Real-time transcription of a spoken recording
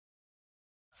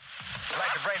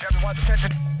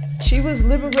She was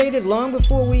liberated long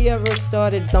before we ever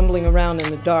started stumbling around in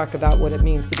the dark about what it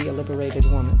means to be a liberated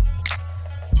woman.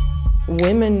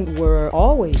 Women were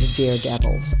always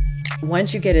daredevils.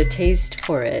 Once you get a taste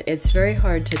for it, it's very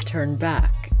hard to turn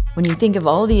back. When you think of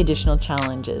all the additional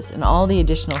challenges and all the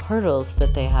additional hurdles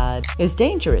that they had, it was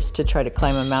dangerous to try to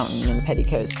climb a mountain in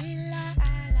petticoats.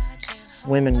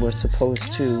 Women were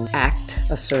supposed to act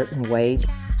a certain way,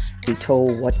 be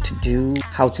told what to do,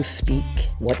 how to speak,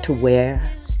 what to wear.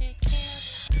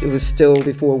 It was still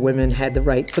before women had the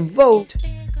right to vote.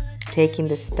 Taking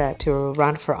the step to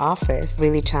run for office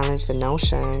really challenged the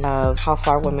notion of how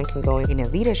far women can go in a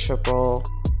leadership role.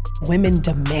 Women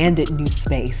demanded new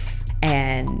space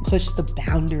and pushed the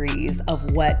boundaries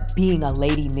of what being a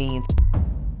lady means.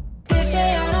 They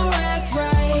say I don't act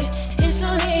right, it's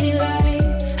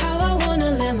unladylike, how I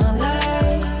wanna live my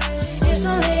life. It's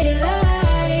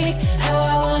unladylike, how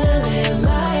I wanna live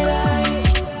my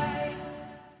life.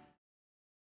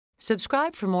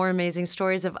 Subscribe for more amazing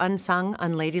stories of unsung,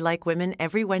 unladylike women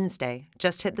every Wednesday.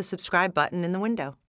 Just hit the subscribe button in the window.